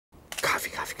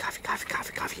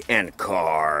coffee, and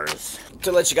cars.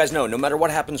 To let you guys know, no matter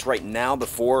what happens right now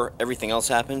before everything else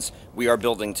happens, we are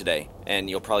building today. And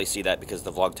you'll probably see that because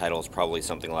the vlog title is probably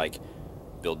something like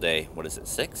build day, what is it,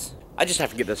 6? I just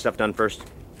have to get this stuff done first.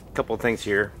 A couple of things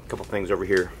here, a couple of things over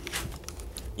here.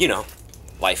 You know,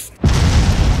 life.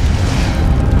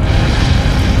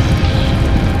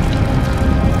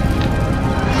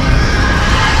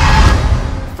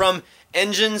 From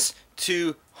engines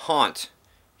to haunt.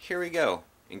 Here we go.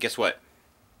 And guess what?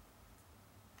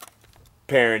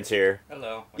 Parents here.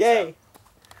 Hello. Yay! Up?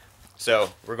 So,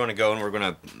 we're going to go and we're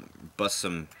going to bust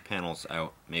some panels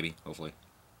out, maybe, hopefully.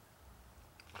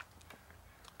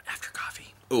 After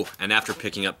coffee. Ooh, and after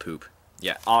picking up poop.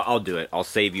 Yeah, I'll do it. I'll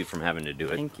save you from having to do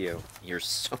it. Thank you. You're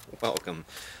so welcome.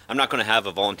 I'm not going to have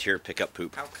a volunteer pick up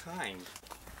poop. How kind.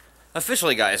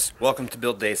 Officially, guys, welcome to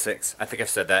build day 6. I think I've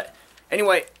said that.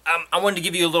 Anyway, I wanted to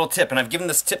give you a little tip, and I've given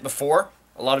this tip before.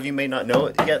 A lot of you may not know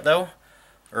it yet, though,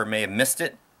 or may have missed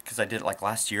it, because I did it like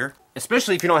last year.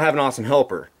 Especially if you don't have an awesome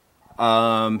helper.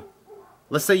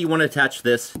 Let's say you want to attach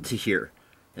this to here,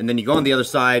 and then you go on the other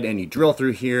side, and you drill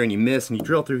through here, and you miss, and you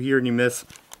drill through here, and you miss.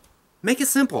 Make it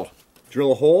simple.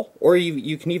 Drill a hole, or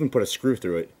you can even put a screw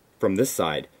through it from this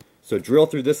side. So drill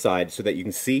through this side so that you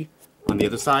can see on the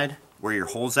other side where your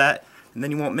hole's at, and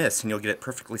then you won't miss, and you'll get it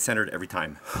perfectly centered every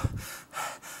time.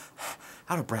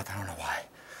 Out of breath, I don't know why.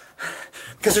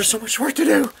 Because there's so much work to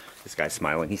do. This guy's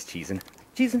smiling, he's cheesing.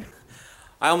 Cheesing.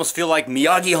 I almost feel like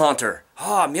Miyagi Haunter.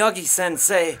 Ah, Miyagi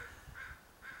Sensei.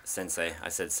 Sensei, I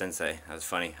said sensei. That was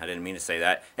funny, I didn't mean to say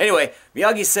that. Anyway,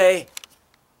 Miyagi say,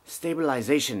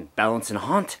 stabilization, balance in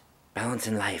haunt, balance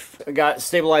in life. I got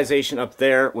stabilization up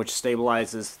there, which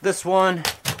stabilizes this one.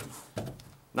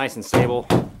 Nice and stable.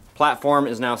 Platform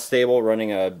is now stable,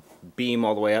 running a beam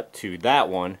all the way up to that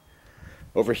one.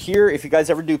 Over here, if you guys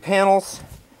ever do panels,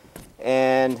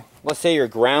 and let's say your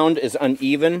ground is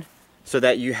uneven, so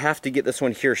that you have to get this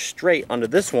one here straight onto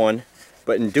this one,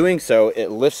 but in doing so, it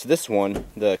lifts this one,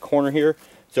 the corner here,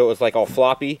 so it was like all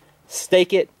floppy.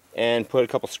 Stake it, and put a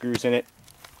couple screws in it,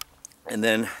 and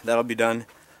then that'll be done.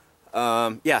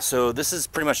 Yeah, so this is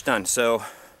pretty much done. So,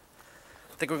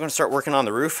 I think we're going to start working on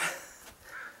the roof.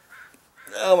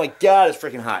 Oh my god, it's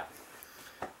freaking hot.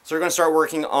 So we're going to start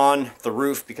working on the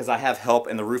roof because I have help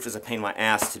and the roof is a pain in my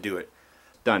ass to do it.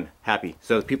 Done. Happy.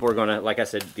 So people are going to, like I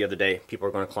said the other day, people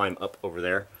are going to climb up over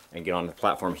there and get on the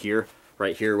platform here.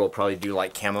 Right here we'll probably do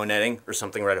like camo netting or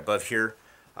something right above here,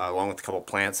 along with a couple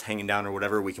plants hanging down or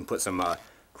whatever. We can put some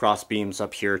cross beams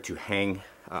up here to hang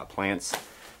plants.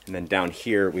 And then down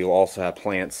here we will also have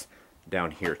plants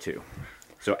down here too.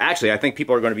 So actually I think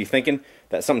people are going to be thinking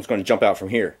that something's going to jump out from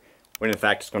here, when in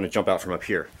fact it's going to jump out from up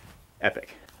here.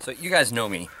 Epic. So you guys know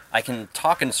me. I can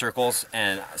talk in circles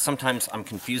and sometimes I'm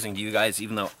confusing to you guys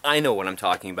even though I know what I'm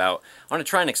talking about. I want to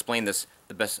try and explain this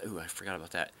the best... Ooh, I forgot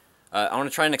about that. I want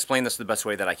to try and explain this the best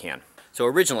way that I can. So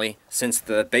originally, since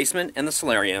the basement and the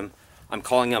solarium, I'm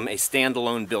calling them a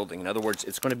standalone building. In other words,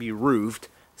 it's going to be roofed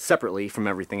separately from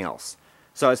everything else.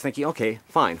 So I was thinking, okay,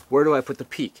 fine, where do I put the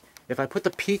peak? If I put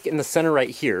the peak in the center right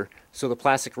here, so the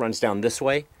plastic runs down this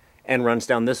way and runs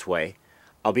down this way,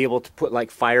 I'll be able to put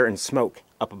like fire and smoke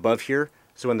up above here,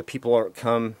 so when the people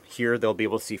come here, they'll be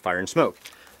able to see fire and smoke.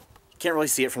 Can't really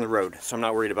see it from the road, so I'm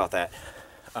not worried about that.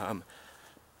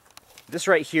 This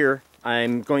right here,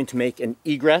 I'm going to make an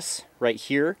egress right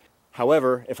here.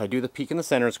 However, if I do the peak in the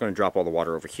center, it's going to drop all the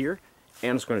water over here,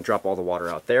 and it's going to drop all the water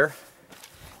out there.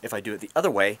 If I do it the other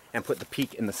way and put the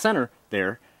peak in the center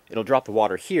there, it'll drop the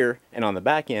water here and on the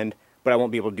back end, but I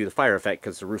won't be able to do the fire effect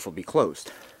because the roof will be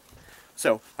closed.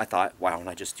 So I thought, why don't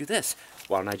I just do this?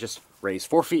 Why don't I just raise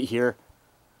 4 feet here,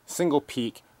 single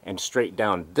peak, and straight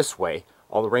down this way.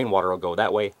 All the rainwater will go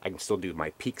that way. I can still do my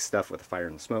peak stuff with the fire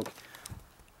and the smoke.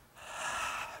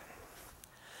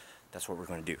 That's what we're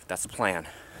going to do. That's the plan.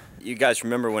 You guys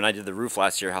remember when I did the roof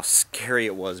last year, how scary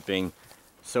it was being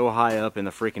so high up in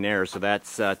the freaking air. So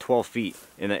that's 12 feet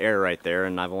in the air right there,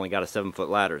 and I've only got a 7-foot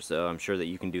ladder, so I'm sure that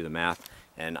you can do the math.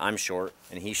 And I'm short,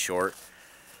 and he's short.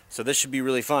 So this should be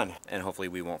really fun, and hopefully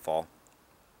we won't fall.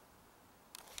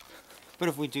 But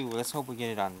if we do, let's hope we get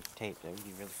it on tape. That would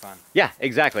be really fun. Yeah,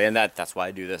 exactly, and that's why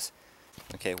I do this.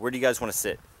 Okay, where do you guys want to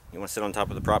sit? You want to sit on top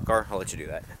of the prop car? I'll let you do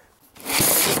that.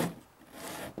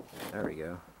 There we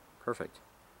go. Perfect.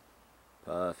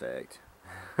 Perfect.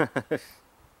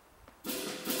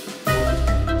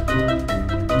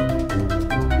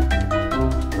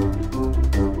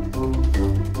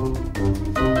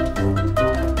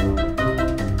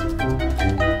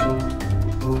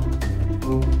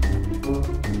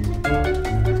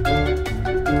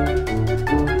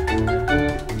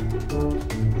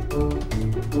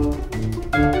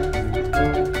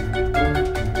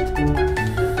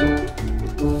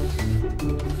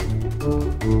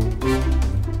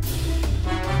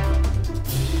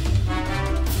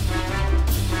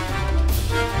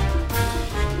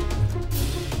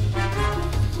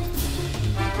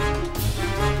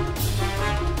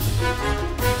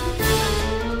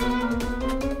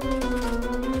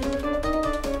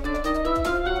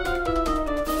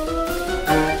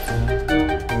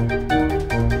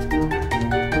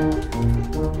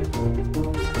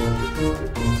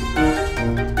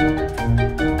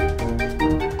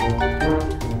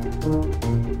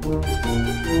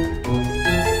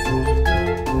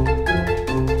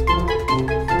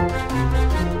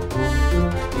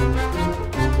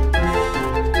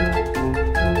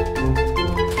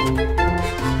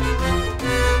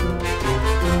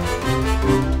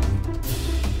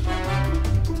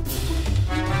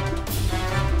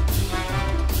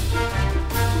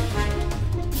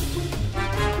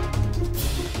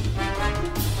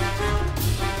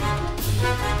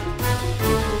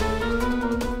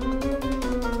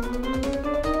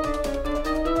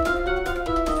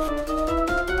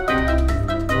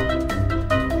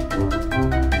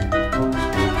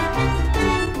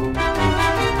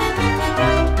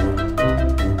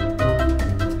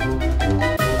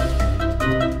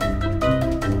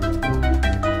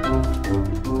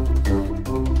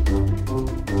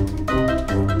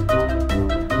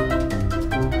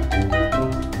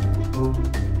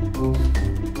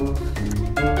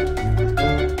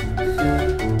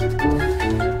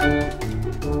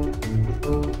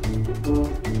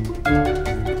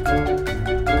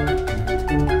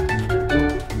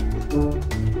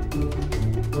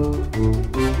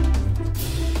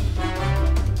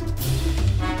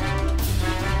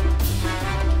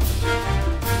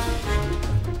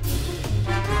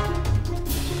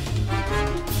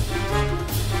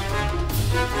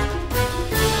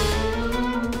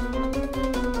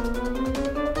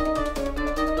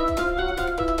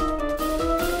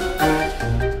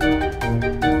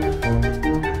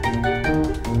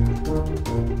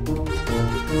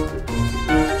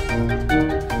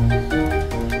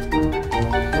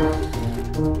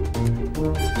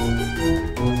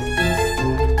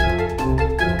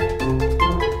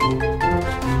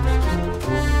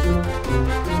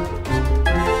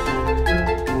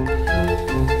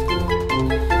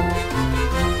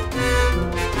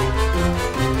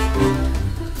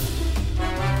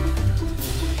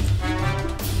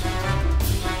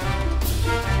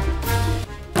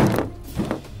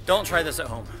 try this at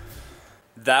home.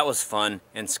 That was fun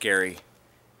and scary.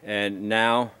 And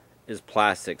now is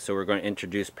plastic, so we're going to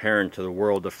introduce Perrin to the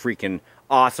world of freaking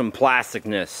awesome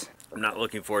plasticness. I'm not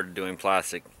looking forward to doing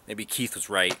plastic. Maybe Keith was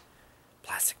right.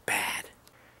 Plastic bad.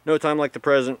 No time like the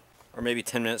present, or maybe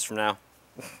 10 minutes from now.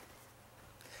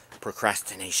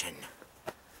 Procrastination.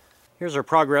 Here's our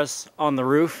progress on the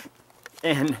roof.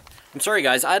 And I'm sorry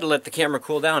guys, I had to let the camera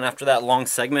cool down after that long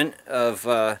segment of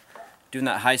doing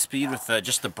that high speed with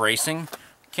just the bracing.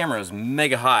 The camera was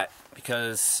mega hot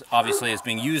because obviously it's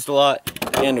being used a lot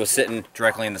and was sitting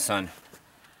directly in the sun.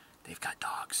 They've got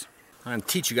dogs. I'm gonna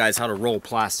teach you guys how to roll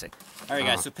plastic. Alright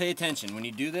guys, so pay attention. When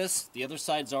you do this, the other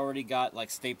side's already got like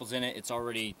staples in it. It's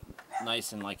already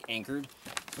nice and like anchored.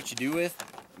 What you do is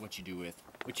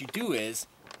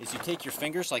you take your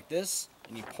fingers like this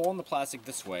and you pull on the plastic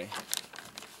this way.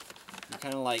 You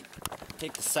kind of like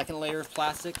take the second layer of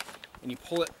plastic and you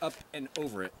pull it up and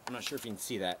over it. I'm not sure if you can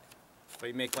see that, but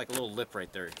you make like a little lip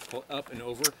right there. You pull it up and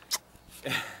over,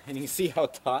 and you can see how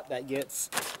taut that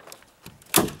gets.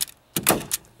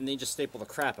 And then you just staple the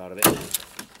crap out of it.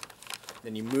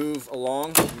 Then you move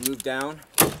along, you move down,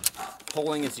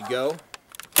 pulling as you go.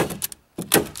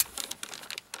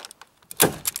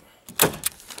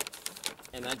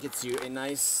 And that gets you a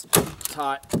nice,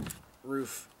 taut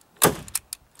roof.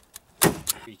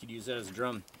 You could use that as a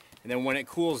drum. And then when it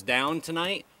cools down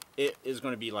tonight, it is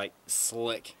going to be like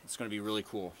slick. It's going to be really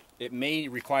cool. It may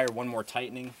require one more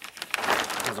tightening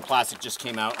because the plastic just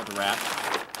came out of the wrap.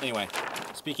 Anyway,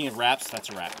 speaking of wraps, that's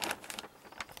a wrap.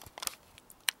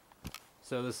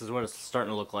 So this is what it's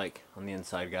starting to look like on the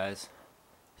inside, guys.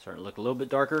 Starting to look a little bit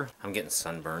darker. I'm getting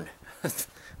sunburned.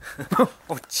 Oh,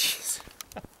 jeez.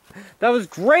 That was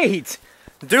great!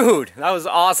 Dude, that was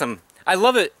awesome. I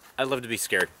love it. I love to be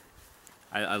scared.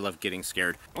 I love getting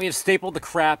scared. We have stapled the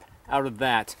crap out of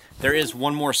that. There is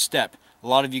one more step. A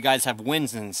lot of you guys have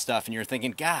winds and stuff, and you're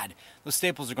thinking, God, those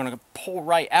staples are going to pull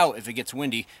right out if it gets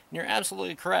windy. And you're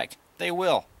absolutely correct. They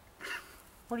will.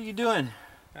 What are you doing?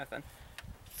 Nothing.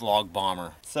 Vlog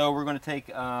bomber. So we're going to take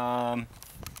these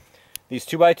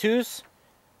 2x2s,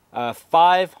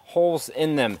 5 holes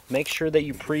in them. Make sure that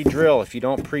you pre-drill. If you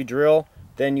don't pre-drill,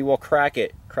 then you will crack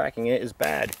it. Cracking it is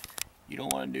bad. You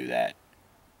don't want to do that.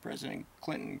 President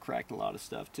Clinton cracked a lot of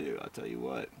stuff too, I'll tell you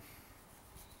what.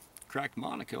 Cracked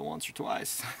Monica once or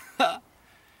twice. Damn,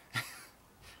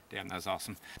 that was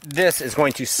awesome. This is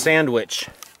going to sandwich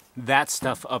that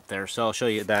stuff up there, so I'll show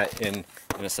you that in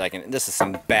a second. This is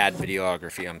some bad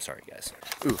videography, I'm sorry guys.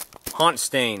 Ooh, haunt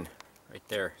stain right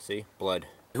there, see? Blood.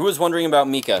 Who was wondering about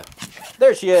Mika?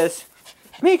 There she is.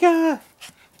 Mika!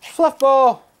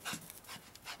 Fluffball!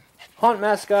 Haunt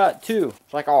mascot 2.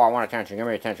 It's like, oh, I want attention. Give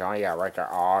me attention. Oh, yeah, right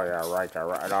there. Oh, yeah, right there.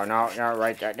 Right, no,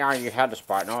 right there. No, you had the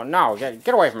spot. No, get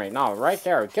away from me. No, right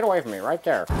there. Get away from me. Right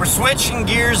there. We're switching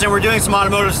gears and we're doing some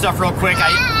automotive stuff real quick.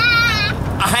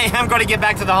 I am going to get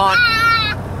back to the haunt.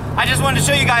 I just wanted to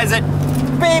show you guys that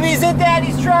baby's in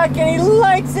Daddy's truck and he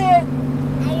likes it.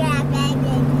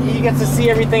 He gets to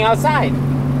see everything outside.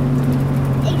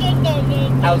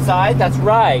 Outside? That's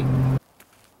right.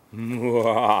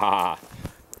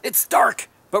 It's dark,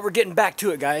 but we're getting back to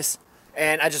it, guys.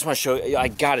 And I just want to show you, I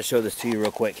gotta show this to you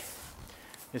real quick.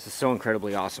 This is so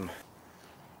incredibly awesome.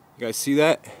 You guys see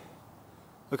that?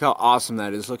 Look how awesome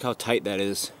that is. Look how tight that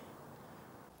is.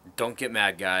 Don't get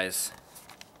mad, guys.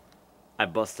 I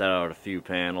busted out a few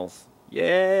panels.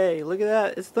 Yay, look at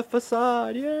that. It's the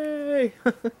facade, yay.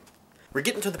 We're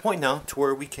getting to the point now to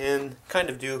where we can kind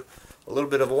of do a little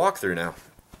bit of a walkthrough now.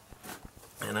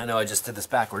 And I know I just did this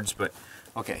backwards, but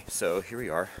okay, so here we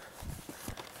are.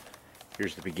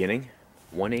 Here's the beginning,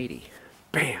 180.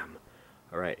 Bam!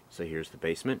 Alright, so here's the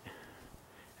basement.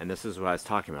 And this is what I was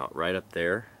talking about, right up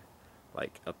there.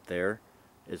 Like up there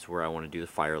is where I want to do the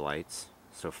fire lights.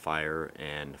 So fire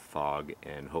and fog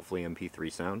and hopefully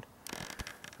MP3 sound.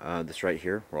 This right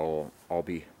here will all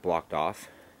be blocked off.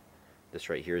 This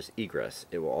right here is egress.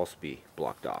 It will also be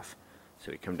blocked off.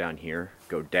 So we come down here,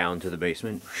 go down to the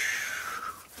basement.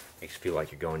 Makes you feel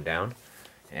like you're going down.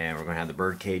 And we're going to have the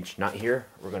bird cage not here.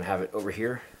 We're going to have it over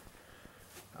here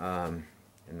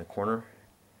in the corner.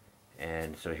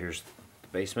 And so here's the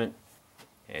basement.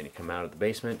 And you come out of the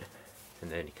basement. And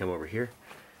then you come over here.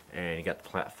 And you got the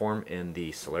platform in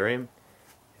the solarium.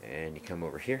 And you come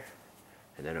over here.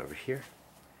 And then over here.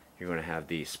 You're going to have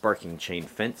the sparking chain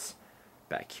fence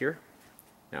back here.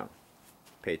 Now,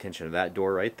 pay attention to that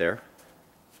door right there.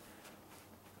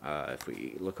 If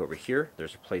we look over here,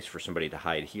 there's a place for somebody to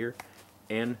hide here,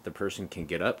 and the person can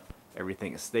get up.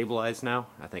 Everything is stabilized now.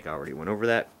 I think I already went over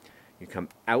that. You come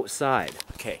outside.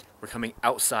 Okay, we're coming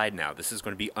outside now. This is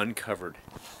going to be uncovered.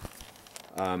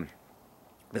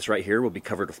 This right here will be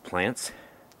covered with plants.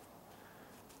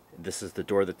 This is the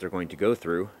door that they're going to go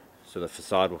through, so the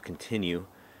facade will continue.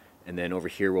 And then over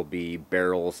here will be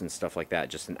barrels and stuff like that,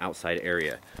 just an outside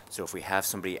area. So if we have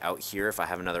somebody out here, if I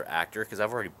have another actor, because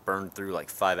I've already burned through like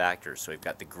 5 actors. So we've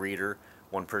got the greeter,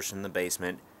 1 person in the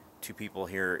basement, 2 people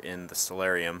here in the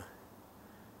solarium,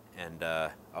 and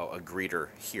a greeter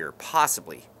here.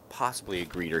 Possibly a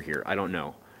greeter here. I don't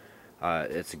know.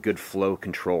 It's a good flow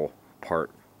control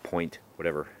point,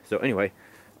 whatever. So anyway,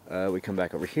 we come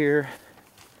back over here,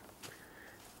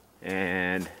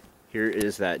 and here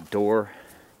is that door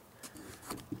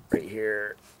right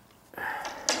here.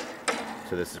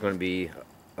 So this is going to be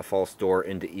a false door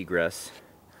into egress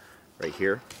right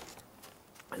here,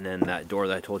 and then that door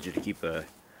that I told you to keep or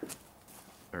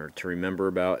to remember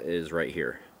about is right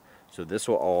here. So this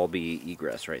will all be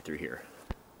egress right through here.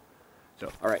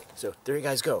 So alright, so there you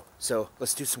guys go. So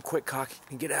let's do some quick cock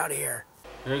and get out of here.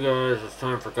 Hey guys, it's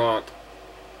time for cock.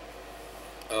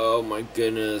 Oh my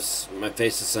goodness, my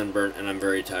face is sunburnt and I'm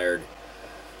very tired.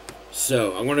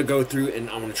 So I'm going to go through and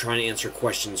I'm going to try and answer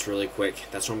questions really quick.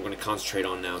 That's what I'm going to concentrate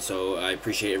on now. So I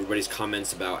appreciate everybody's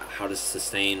comments about how to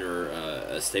sustain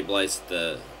or stabilize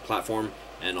the platform,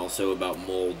 and also about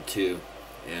mold too,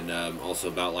 and also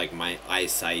about like my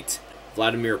eyesight.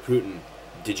 Vladimir Putin,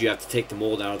 did you have to take the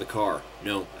mold out of the car?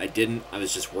 No, I didn't. I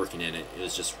was just working in it. It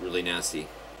was just really nasty.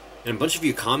 And a bunch of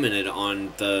you commented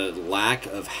on the lack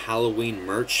of Halloween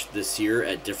merch this year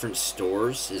at different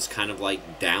stores is kind of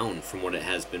like down from what it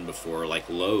has been before, like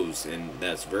Lowe's, and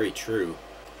that's very true.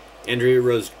 Andrea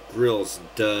Rose Grills,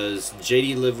 does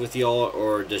JD live with y'all,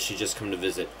 or does she just come to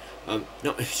visit?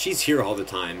 No, she's here all the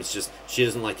time. It's just she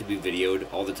doesn't like to be videoed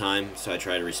all the time, so I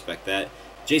try to respect that.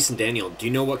 Jason Daniel, do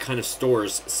you know what kind of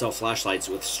stores sell flashlights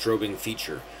with strobing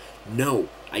feature? No,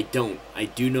 I don't. I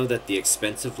do know that the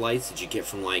expensive lights that you get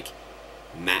from like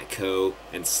Matco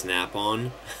and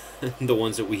Snap-on, the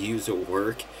ones that we use at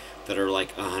work that are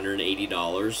like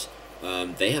 $180,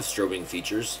 they have strobing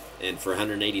features, and for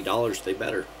 $180 they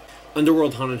better.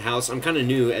 Underworld Haunted House, I'm kind of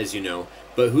new as you know,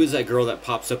 but who is that girl that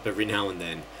pops up every now and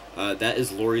then? That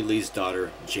is Lori Lee's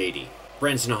daughter, JD.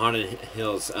 Branson Haunted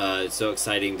Hills, it's so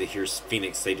exciting to hear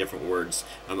Phoenix say different words.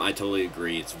 I totally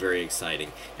agree, it's very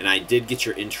exciting. And I did get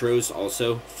your intros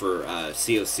also for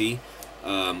COC.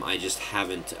 I just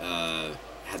haven't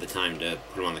had the time to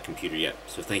put them on the computer yet,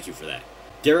 so thank you for that.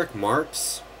 Derek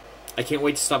Marks, I can't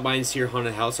wait to stop by and see your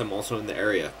haunted house. I'm also in the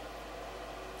area.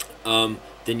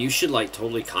 Then you should like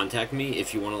totally contact me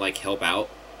if you want to like help out.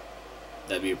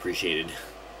 That'd be appreciated.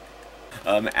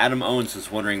 Adam Owens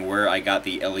was wondering where I got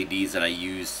the LEDs that I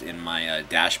use in my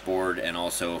dashboard and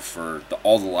also for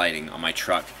all the lighting on my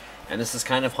truck. And this is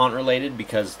kind of haunt related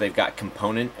because they've got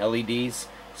component LEDs,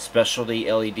 specialty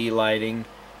LED lighting,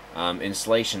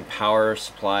 installation power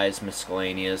supplies,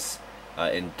 miscellaneous,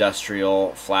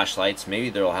 industrial flashlights. Maybe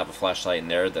they'll have a flashlight in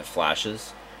there that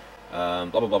flashes. Blah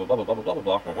blah blah blah blah blah blah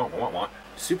blah blah blah.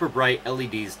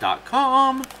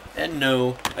 SuperBrightLEDs.com. And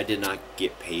no, I did not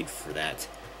get paid for that.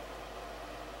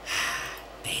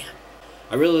 Damn.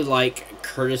 I really like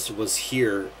Curtis was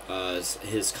here,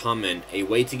 his comment. A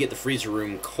way to get the freezer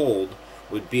room cold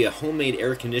would be a homemade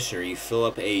air conditioner. You fill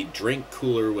up a drink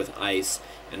cooler with ice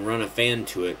and run a fan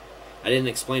to it. I didn't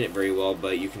explain it very well,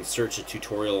 but you can search a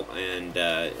tutorial and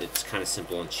it's kind of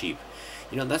simple and cheap.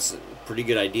 You know, that's a pretty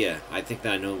good idea. I think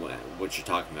that I know what you're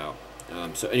talking about.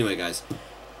 So anyway, guys,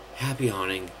 happy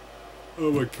haunting.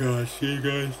 Oh my gosh, see you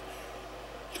guys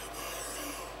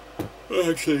tomorrow.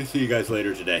 Actually, see you guys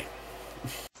later today.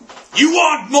 You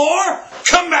want more?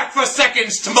 Come back for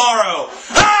seconds tomorrow!